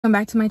Welcome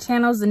back to my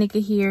channel.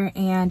 Zaneika here,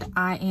 and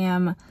I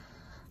am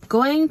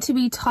going to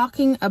be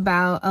talking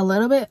about a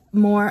little bit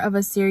more of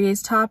a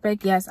serious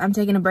topic. Yes, I'm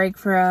taking a break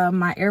from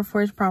my Air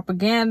Force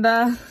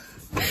propaganda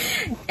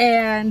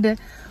and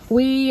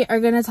we are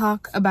going to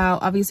talk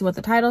about obviously what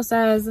the title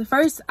says.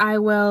 First, I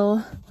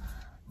will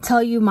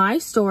tell you my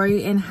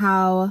story and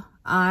how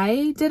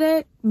I did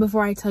it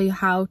before I tell you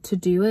how to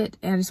do it.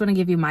 And I just want to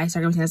give you my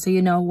circumstance so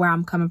you know where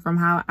I'm coming from,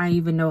 how I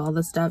even know all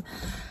this stuff.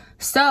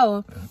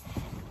 So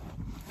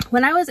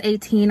when I was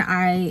 18,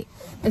 as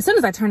soon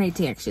as I turned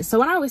 18 actually, so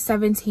when I was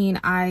 17,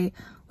 I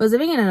was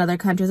living in another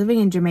country. I was living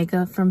in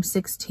Jamaica from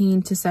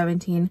 16 to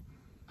 17,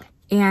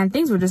 and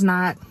things were just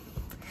not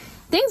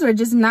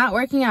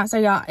working out. So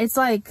y'all, it's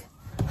like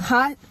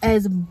hot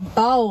as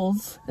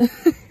balls.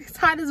 It's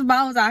hot as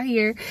balls out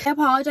here. I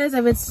apologize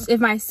if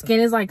my skin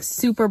is like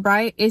super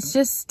bright. It's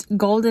just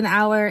golden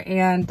hour,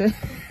 and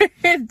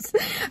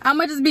I'm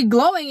gonna just be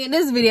glowing in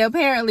this video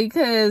apparently,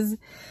 because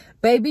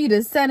baby,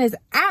 the sun is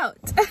out.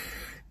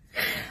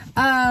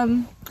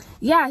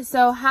 Yeah,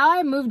 so how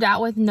I moved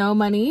out with no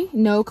money,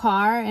 no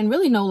car, and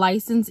really no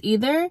license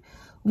either,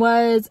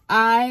 was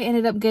I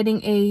ended up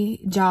getting a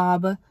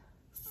job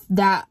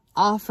that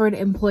offered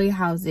employee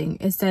housing,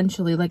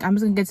 essentially. Like, I'm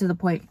just gonna get to the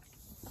point.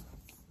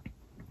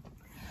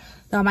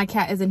 No, my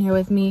cat isn't here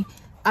with me.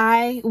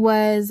 I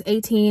was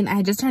 18, I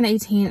had just turned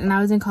 18, and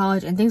I was in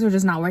college, and things were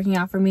just not working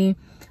out for me.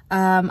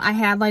 I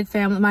had like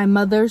my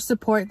mother's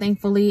support,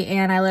 thankfully,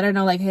 and I let her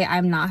know like, hey,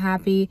 I'm not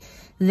happy.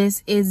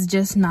 This is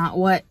just not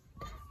what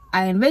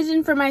I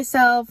envisioned for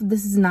myself.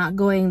 This is not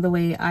going the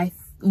way I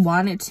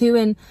want it to.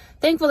 And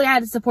thankfully I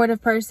had a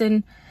supportive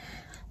person,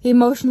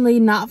 emotionally,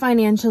 not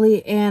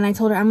financially. And I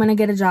told her I'm going to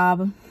get a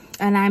job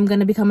and I'm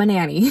going to become a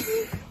nanny.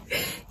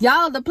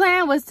 Y'all, the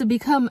plan was to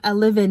become a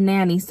live-in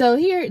nanny. So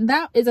here,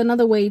 that is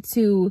another way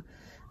to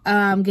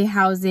get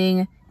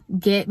housing,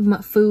 get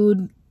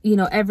food, you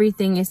know,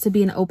 everything is to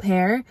be an au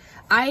pair.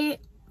 I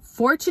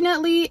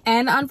fortunately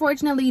and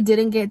unfortunately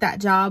didn't get that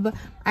job.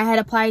 I had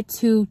applied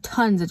to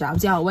tons of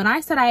jobs. Y'all, when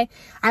I said I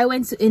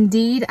went to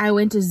Indeed, I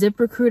went to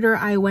ZipRecruiter,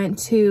 I went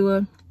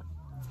to,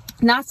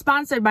 not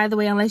sponsored by the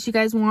way, unless you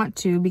guys want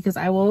to, because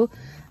I will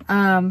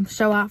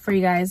show out for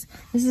you guys.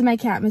 This is my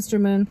cat, Mr.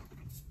 Moon.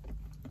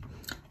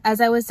 As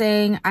I was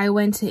saying, I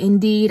went to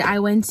Indeed, I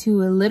went to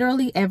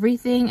literally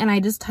everything, and I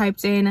just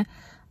typed in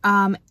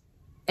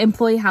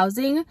employee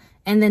housing,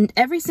 and then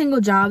every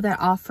single job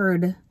that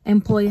offered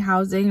employee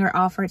housing or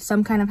offered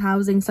some kind of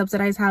housing,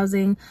 subsidized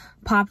housing,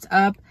 popped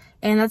up.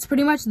 And that's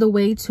pretty much the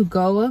way to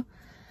go.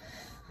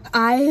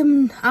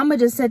 I'm gonna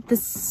just set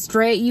this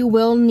straight. You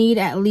will need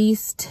at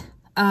least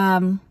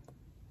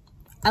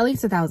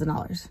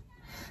 $1,000.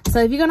 So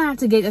if you're gonna have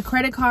to get a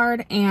credit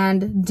card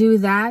and do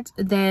that,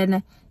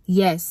 then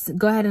yes,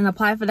 go ahead and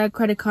apply for that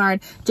credit card.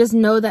 Just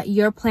know that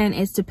your plan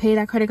is to pay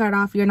that credit card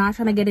off. You're not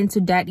trying to get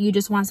into debt. You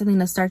just want something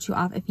to start you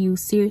off if you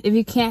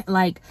can't,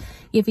 like,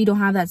 if you don't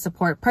have that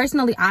support.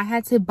 Personally, I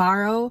had to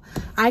borrow.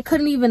 I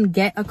couldn't even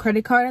get a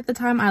credit card at the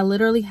time. I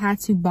literally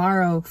had to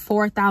borrow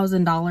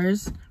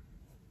 $4,000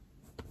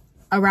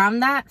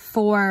 around that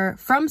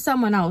from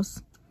someone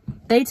else.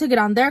 They took it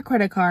on their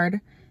credit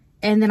card,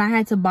 and then I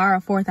had to borrow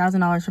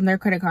 $4,000 from their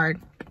credit card.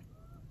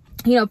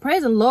 You know,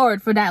 praise the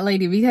Lord for that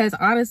lady, because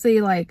honestly,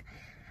 like,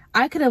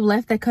 I could have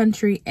left the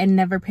country and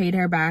never paid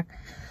her back,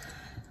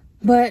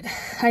 but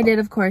I did,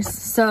 of course.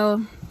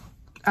 So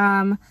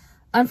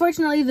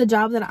unfortunately, the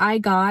job that I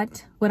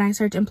got when I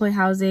searched employee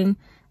housing,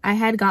 I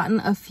had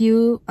gotten a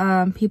few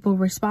people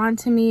respond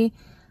to me,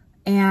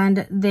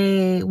 and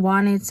they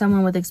wanted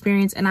someone with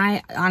experience, and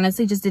I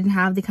honestly just didn't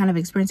have the kind of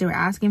experience they were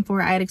asking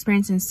for. I had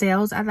experience in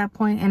sales at that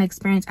point and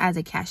experience as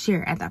a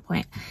cashier at that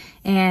point,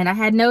 and I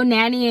had no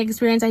nanny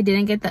experience. I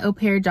didn't get the au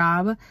pair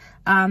job.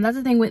 That's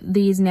the thing with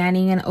these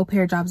nanny and au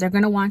pair jobs. They're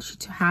going to want you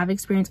to have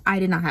experience. I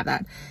did not have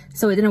that,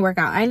 so it didn't work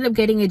out. I ended up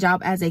getting a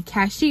job as a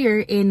cashier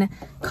in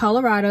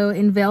Colorado,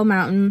 in Vail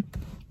Mountain.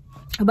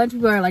 A bunch of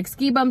people are like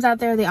ski bums out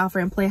there. They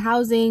offer employee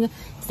housing.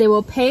 They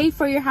will pay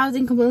for your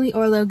housing completely,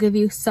 or they'll give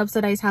you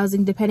subsidized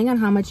housing depending on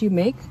how much you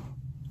make.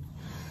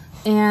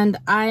 And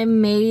I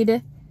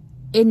made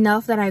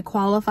enough that I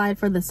qualified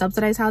for the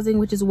subsidized housing,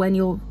 which is when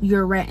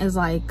your rent is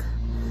like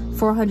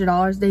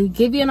 $400. They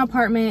give you an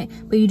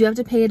apartment, but you do have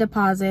to pay a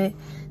deposit.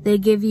 They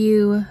give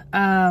you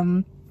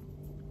God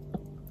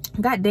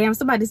damn,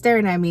 somebody's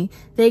staring at me.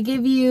 They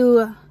give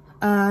you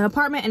an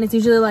apartment, and it's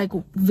usually like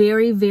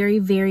very, very,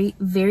 very,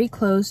 very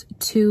close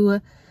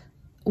to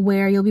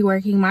where you'll be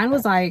working. Mine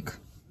was like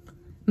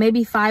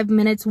maybe 5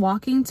 minutes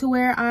walking to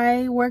where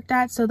I worked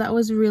at, so that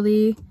was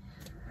really,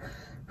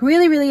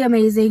 really, really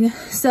amazing.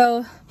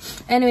 So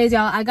anyways,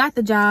 y'all, I got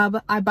the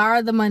job, I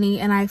borrowed the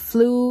money, and I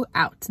flew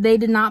out. They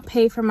did not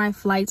pay for my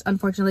flights,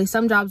 unfortunately.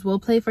 Some jobs will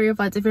pay for your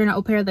flights. If you're an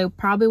au pair, they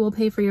probably will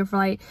pay for your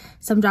flight.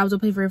 Some jobs will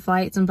pay for your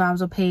flight, some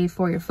jobs will pay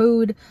for your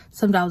food,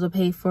 some jobs will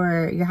pay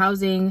for your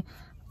housing.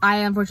 I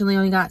unfortunately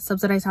only got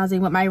subsidized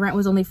housing, but my rent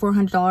was only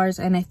 $400,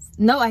 and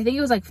I think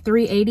it was like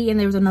 $380, and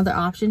there was another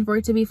option for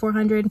it to be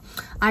 $400.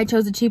 I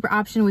chose a cheaper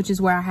option, which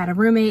is where I had a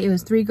roommate. It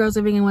was 3 girls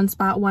living in one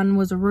spot. One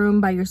was a room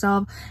by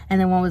yourself,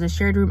 and then one was a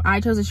shared room. I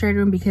chose a shared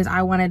room because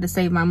I wanted to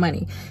save my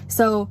money.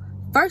 So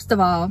first of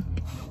all,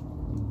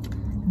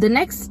 the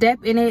next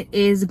step in it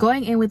is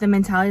going in with the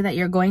mentality that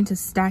you're going to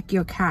stack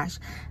your cash.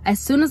 As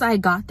soon as I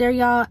got there,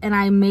 y'all, and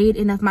I made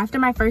enough, after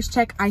my first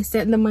check, I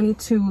sent the money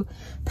to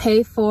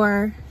pay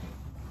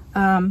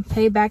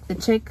back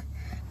the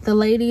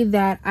lady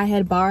that I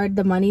had borrowed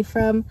the money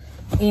from,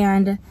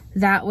 and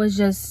that was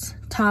just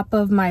top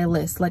of my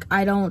list. Like,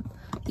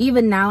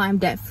 even now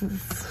I'm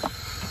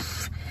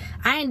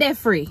I ain't debt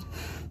free.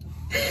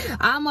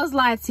 I almost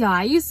lied to y'all.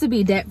 I used to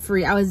be debt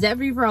free. I was debt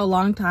free for a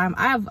long time.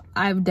 I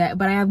have debt,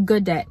 but I have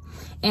good debt,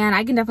 and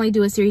I can definitely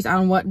do a series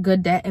on what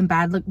good debt and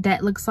bad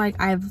debt looks like.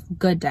 I have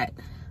good debt.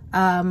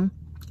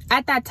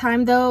 At that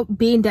time though,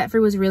 being debt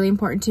free was really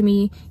important to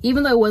me,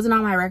 even though it wasn't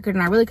on my record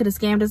and I really could have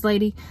scammed this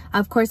lady.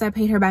 Of course, I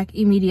paid her back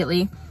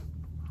immediately.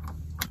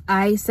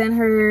 I paid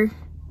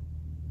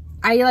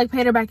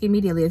her back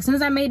immediately. As soon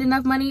as I made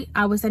enough money,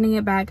 I was sending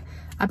it back.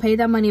 I paid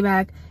that money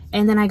back,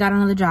 and then I got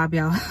another job,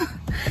 y'all.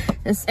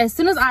 As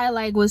soon as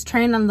I was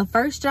trained on the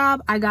first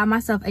job, I got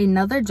myself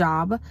another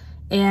job,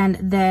 and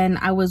then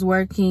I was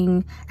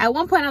working. At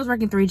one point I was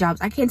working 3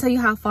 jobs. I can't tell you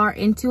how far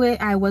into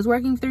it I was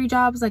working 3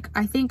 jobs. Like,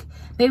 I think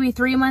maybe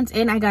 3 months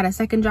in, I got a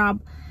second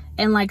job,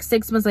 and like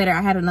 6 months later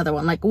I had another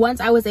one. Like, once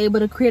I was able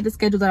to create a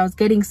schedule that I was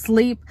getting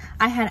sleep,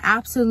 I had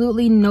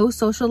absolutely no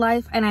social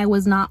life, and I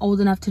was not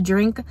old enough to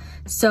drink.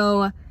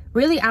 So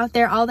really, out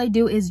there, all they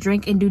do is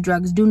drink and do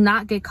drugs. Do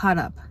not get caught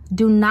up.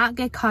 Do not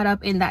get caught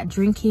up in that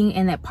drinking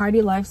and that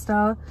party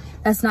lifestyle.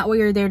 That's not what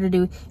you're there to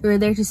do. You're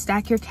there to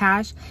stack your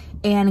cash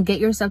and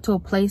get yourself to a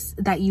place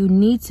that you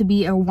need to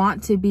be or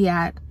want to be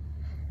at.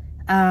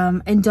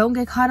 And don't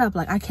get caught up.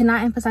 Like, I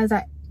cannot emphasize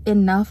that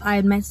enough. I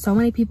had met so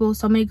many people,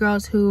 so many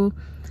girls who,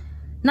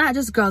 not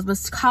just girls, but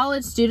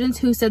college students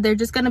who said they're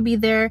just gonna be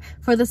there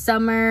for the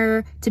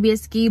summer to be a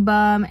ski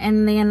bum,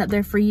 and they end up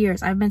there for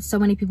years. I've met so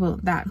many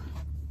people that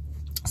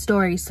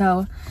story.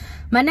 So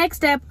my next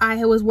step,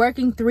 I was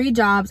working 3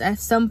 jobs at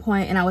some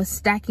point, and I was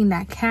stacking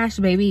that cash,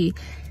 baby.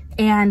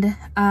 And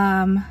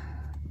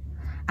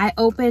I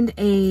opened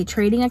a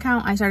trading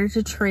account. I started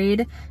to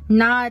trade.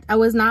 I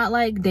was not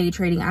like day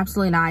trading,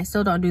 absolutely not. I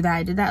still don't do that.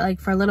 I did that like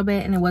for a little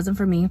bit, and it wasn't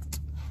for me.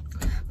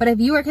 But if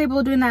you are capable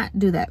of doing that,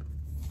 do that.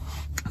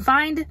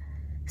 Find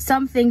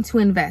something to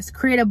invest.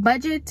 Create a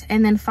budget,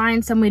 and then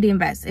find some way to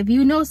invest. If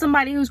you know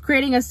somebody who's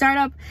creating a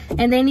startup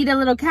and they need a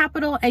little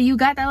capital, and you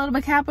got that little bit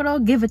of capital,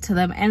 give it to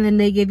them, and then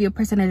they give you a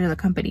percentage of the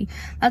company.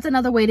 That's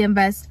another way to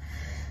invest.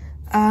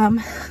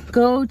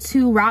 Go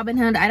to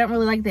Robinhood. I don't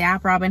really like the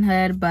app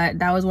Robinhood, but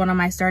that was one of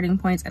my starting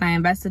points, and I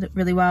invested it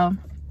really well.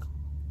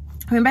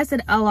 I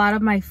invested a lot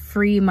of my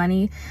free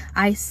money.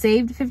 I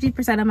saved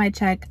 50% of my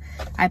check.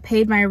 I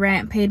paid my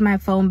rent, paid my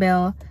phone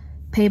bill,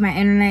 paid my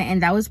internet,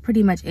 and that was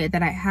pretty much it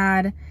that I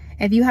had.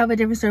 If you have a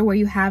different story where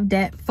you have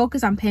debt,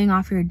 focus on paying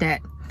off your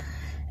debt.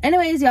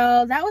 Anyways,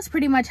 y'all, that was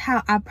pretty much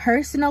how I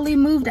personally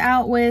moved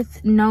out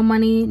with no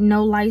money,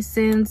 no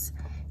license,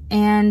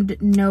 and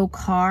no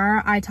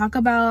car. I'm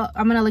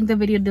gonna link the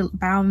video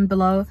down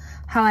below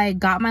how I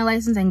got my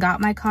license and got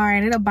my car. I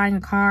ended up buying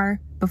a car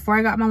before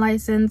I got my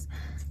license,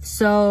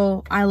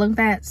 so I linked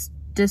that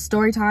the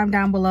story time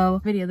down below.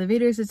 The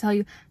video is to tell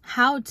you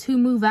how to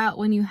move out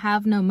when you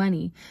have no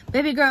money.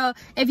 Baby girl,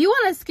 if you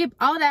want to skip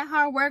all that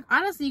hard work,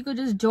 honestly, you could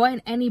just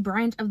join any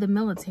branch of the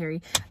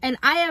military. And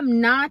I am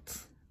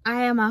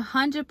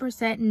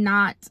 100%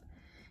 not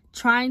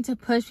trying to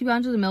push people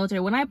into the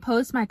military. When I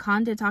post my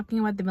content talking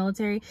about the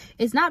military,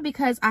 it's not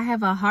because I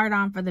have a hard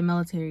on for the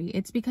military.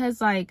 It's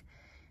because, like,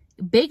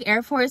 Big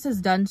Air Force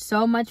has done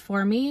so much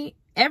for me.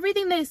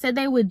 Everything they said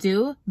they would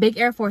do, Big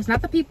Air Force,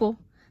 not the people.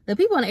 The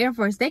people in the Air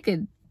Force, they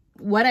could,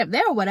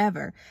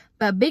 whatever.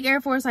 But Big Air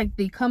Force, like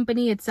the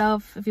company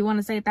itself, if you want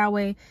to say it that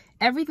way,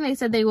 everything they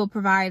said they will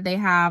provide, they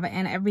have.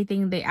 And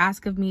everything they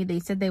ask of me, they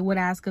said they would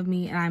ask of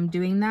me, and I'm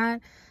doing that.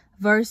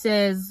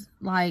 Versus,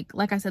 like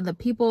I said, the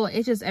people,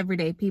 it's just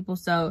everyday people.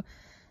 So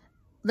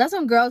that's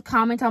when girls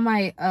comment on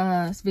my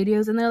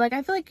videos, and they're like,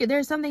 I feel like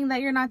there's something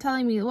that you're not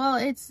telling me. Well,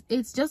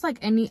 it's just like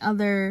any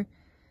other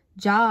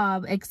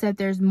job, except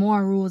there's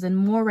more rules and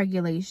more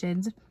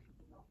regulations.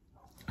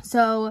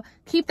 So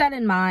keep that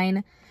in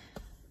mind.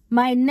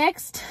 My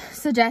next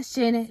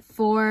suggestion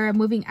for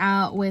moving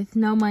out with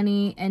no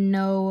money and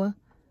no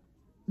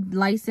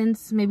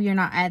license, maybe you're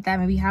not at that,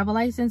 maybe you have a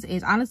license,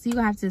 is honestly you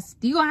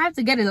gotta have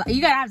to get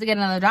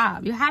another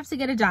job. You have to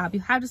get a job.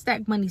 You have to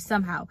stack money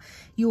somehow.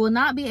 You will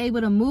not be able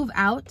to move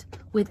out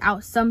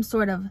without some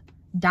sort of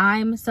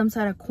dime, some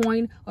sort of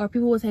coin, or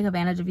people will take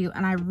advantage of you.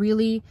 And I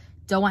really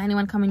don't want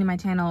anyone coming to my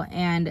channel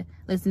and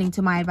listening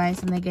to my advice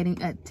and they're getting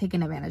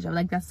taken advantage of.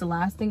 Like, that's the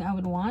last thing I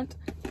would want.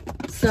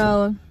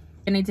 So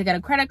you need to get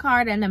a credit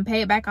card and then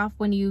pay it back off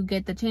when you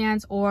get the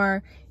chance,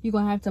 or you're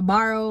gonna have to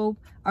borrow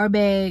or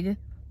beg,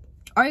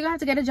 or you're gonna have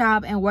to get a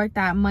job and work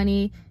that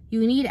money.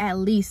 You need at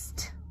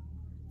least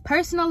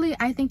Personally,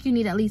 I think you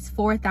need at least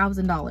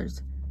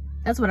 $4,000.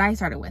 That's what I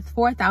started with,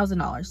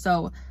 $4,000.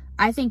 So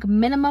I think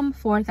minimum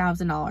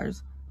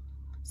 $4,000.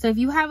 So if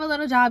you have a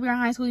little job, you're in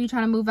high school, you're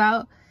trying to move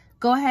out,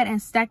 go ahead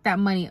and stack that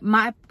money.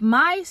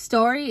 My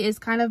story is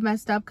kind of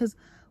messed up because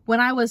when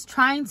I was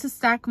trying to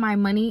stack my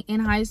money in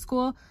high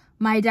school,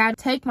 my dad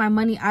take my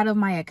money out of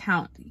my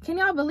account. Can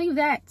y'all believe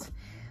that?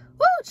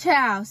 Woo,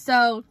 child.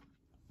 So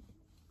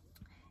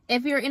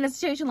if you're in a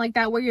situation like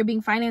that where you're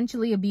being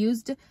financially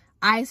abused,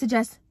 I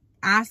suggest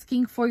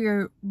asking for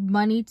your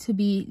money to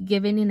be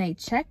given in a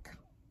check.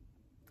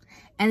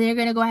 And they're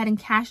going to go ahead and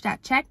cash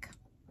that check.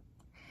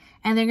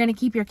 And they're going to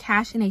keep your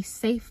cash in a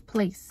safe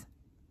place.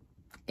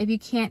 If you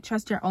can't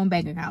trust your own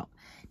bank account.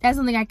 That's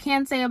something I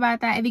can say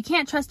about that. If you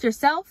can't trust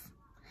yourself,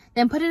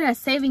 then put it in a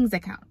savings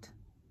account.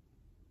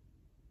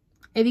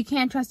 If you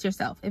can't trust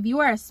yourself. If you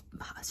are a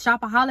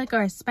shopaholic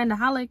or a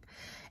spendaholic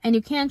and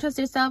you can't trust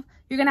yourself,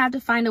 you're going to have to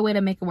find a way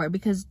to make it work.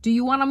 Because do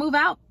you want to move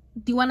out?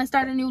 Do you want to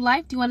start a new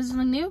life? Do you want to do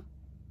something new?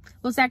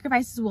 Well,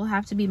 sacrifices will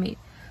have to be made.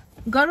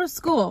 Go to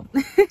school.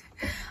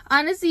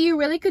 Honestly, you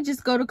really could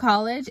just go to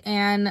college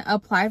and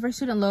apply for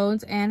student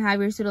loans and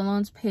have your student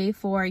loans pay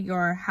for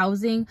your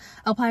housing.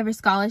 Apply for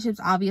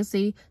scholarships.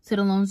 Obviously,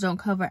 student loans don't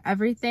cover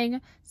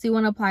everything. So you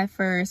want to apply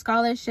for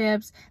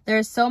scholarships. There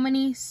are so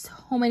many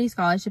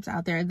scholarships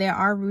out there. There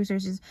are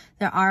resources.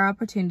 There are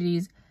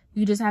opportunities.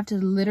 You just have to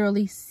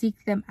literally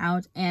seek them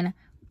out, and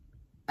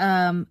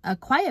a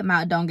quiet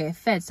mouth don't get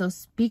fed. So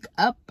speak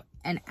up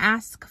and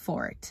ask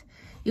for it.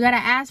 You gotta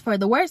ask for it.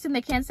 The worst thing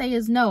they can't say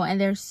is no.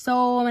 And there's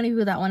so many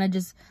people that want to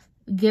just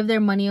give their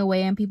money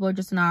away, and people are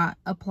just not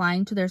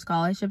applying to their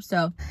scholarships.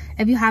 So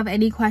if you have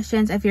any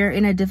questions, if you're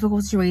in a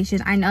difficult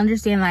situation, I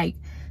understand, like,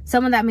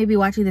 someone that may be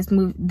watching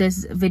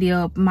this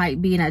video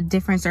might be in a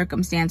different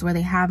circumstance where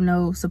they have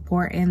no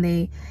support, and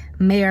they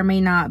may or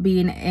may not be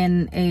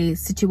in a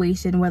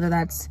situation, whether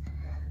that's,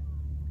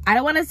 I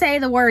don't want to say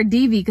the word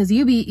DV because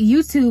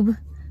YouTube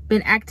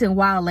been acting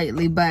wild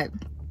lately, but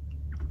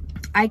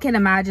I can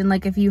imagine,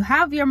 like, if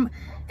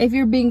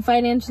you're being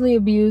financially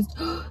abused.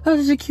 Oh,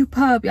 there's a cute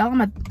pup, y'all.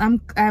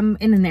 I'm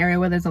in an area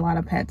where there's a lot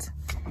of pets.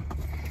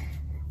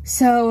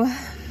 So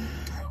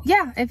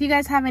yeah, if you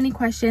guys have any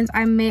questions,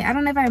 I don't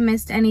know if I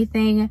missed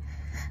anything,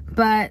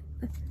 but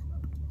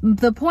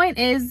the point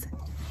is,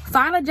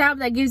 find a job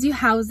that gives you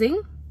housing,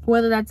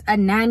 whether that's a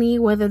nanny,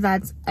 whether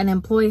that's an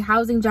employee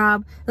housing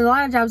job. There's a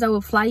lot of jobs that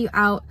will fly you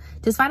out.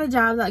 Just find a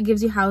job that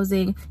gives you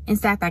housing and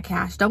stack that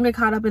cash. Don't get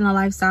caught up in a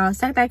lifestyle.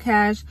 Stack that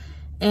cash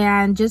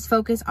and just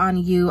focus on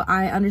you.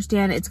 I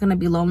understand it's going to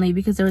be lonely,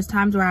 because there was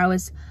times where I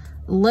was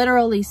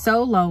literally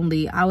so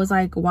lonely. I was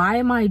like, why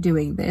am I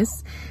doing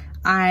this?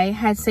 I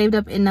had saved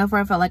up enough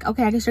where I felt like,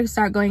 okay, I can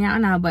start going out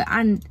now, but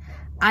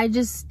I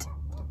just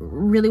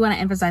really want to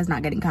emphasize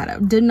not getting caught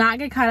up. Do not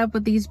get caught up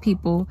with these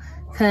people,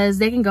 because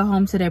they can go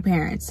home to their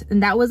parents.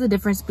 And that was the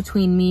difference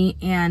between me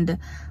and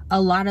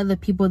a lot of the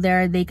people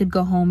there. They could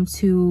go home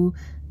to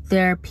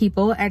their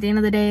people at the end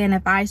of the day, and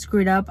if I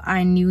screwed up,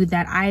 I knew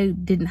that I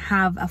didn't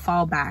have a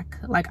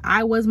fallback. Like,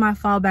 I was my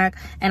fallback,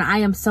 and I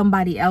am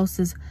somebody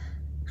else's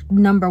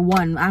number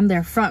one. I'm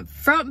their front,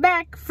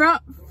 back,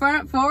 front,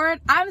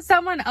 forward. I'm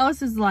someone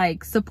else's,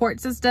 like, support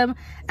system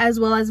as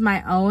well as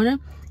my own.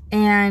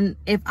 And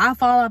if I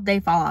fall off, they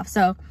fall off.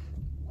 So,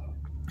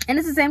 and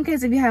it's the same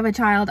case if you have a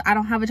child. I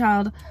don't have a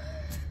child,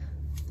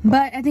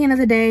 but at the end of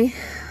the day,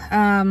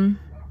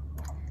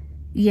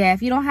 yeah,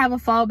 if you don't have a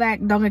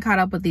fallback, don't get caught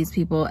up with these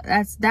people.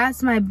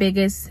 That's my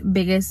biggest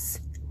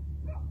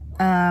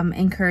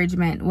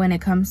encouragement when it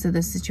comes to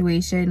this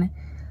situation.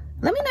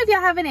 Let me know if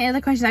y'all have any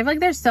other questions. I feel like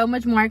there's so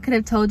much more I could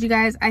have told you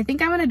guys. I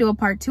think I'm gonna do a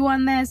part 2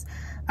 on this,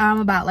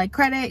 about, like,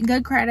 credit,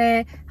 good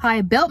credit, how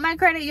I built my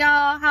credit,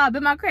 y'all, how I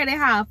built my credit,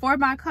 how I afford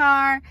my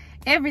car,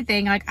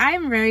 everything. Like,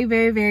 I'm very,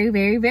 very, very,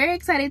 very, very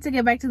excited to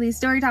get back to these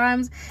story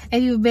times.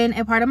 If you've been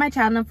a part of my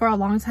channel for a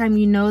long time,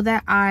 you know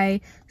that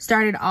I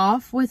started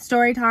off with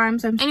story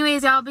times.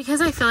 Anyways, y'all, because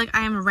I feel like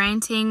I am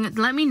ranting,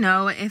 let me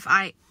know if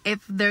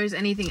there's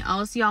anything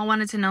else y'all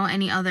wanted to know,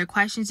 any other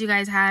questions you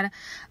guys had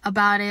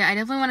about it. I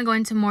definitely want to go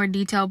into more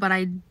detail, but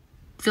I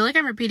feel like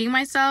I'm repeating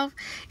myself.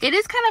 It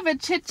is kind of a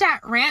chit chat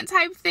rant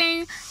type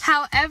thing.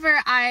 However,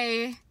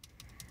 I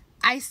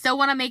still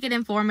want to make it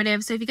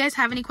informative. So if you guys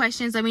have any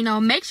questions, let me know.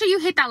 Make sure you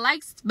hit that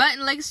like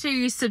button. Make sure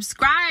you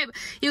subscribe.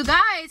 You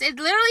guys, it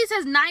literally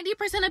says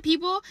 90% of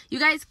people, you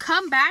guys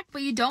come back,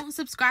 but you don't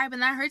subscribe.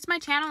 And that hurts my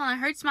channel, and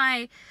it hurts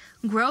my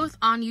growth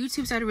on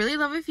YouTube. So I'd really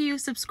love if you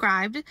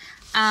subscribed,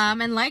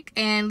 and like,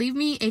 and leave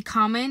me a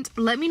comment.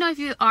 Let me know if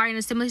you are in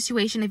a similar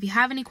situation, if you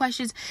have any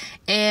questions,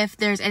 if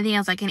there's anything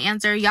else I can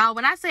answer. Y'all,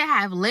 when I say I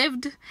have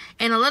lived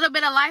in a little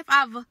bit of life,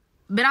 I've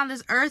been on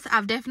this earth,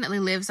 I've definitely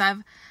lived. So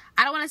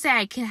I don't want to say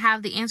I can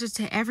have the answers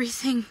to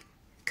everything,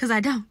 because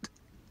I don't.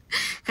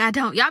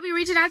 Y'all be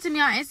reaching out to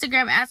me on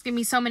Instagram asking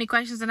me so many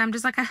questions, and I'm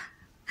just like,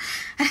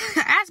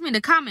 ask me in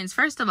the comments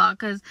first of all,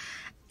 because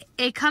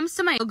it comes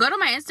to it'll go to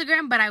my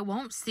Instagram, but I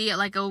won't see it.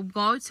 Like, it'll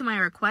go to my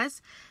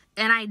requests,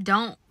 and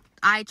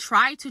I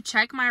try to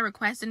check my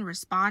requests and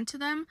respond to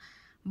them,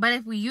 but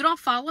if you don't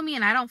follow me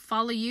and I don't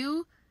follow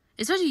you,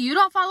 especially you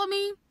don't follow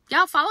me,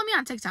 y'all follow me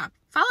on TikTok.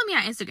 Follow me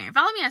on Instagram.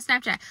 Follow me on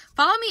Snapchat.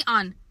 Follow me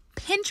on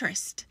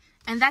Pinterest.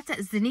 And that's at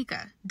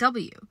Zaneika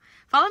W.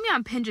 Follow me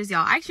on Pinterest,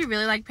 y'all. I actually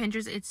really like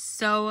Pinterest. It's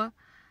so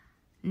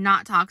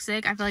not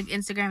toxic. I feel like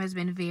Instagram has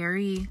been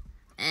very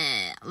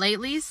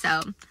lately.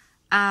 So,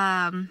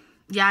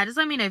 yeah, just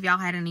let me know if y'all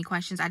had any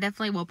questions. I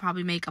definitely will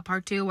probably make a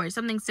part 2 where it's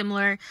something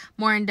similar,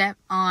 more in depth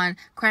on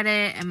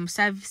credit and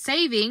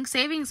saving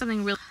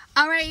something real.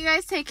 All right, you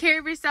guys, take care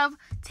of yourself.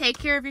 Take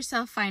care of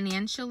yourself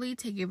financially.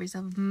 Take care of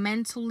yourself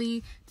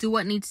mentally. Do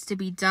what needs to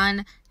be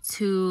done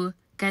to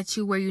get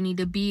you where you need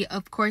to be.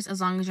 Of course,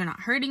 as long as you're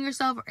not hurting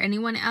yourself or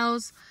anyone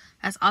else.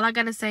 That's all I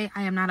gotta say.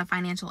 I am not a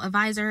financial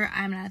advisor.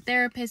 I'm not a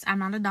therapist. I'm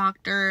not a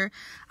doctor.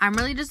 I'm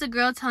really just a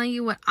girl telling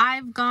you what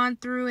I've gone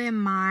through and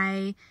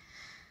my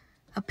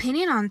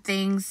opinion on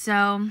things.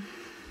 So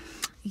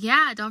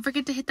yeah, don't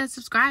forget to hit that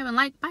subscribe and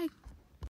like. Bye.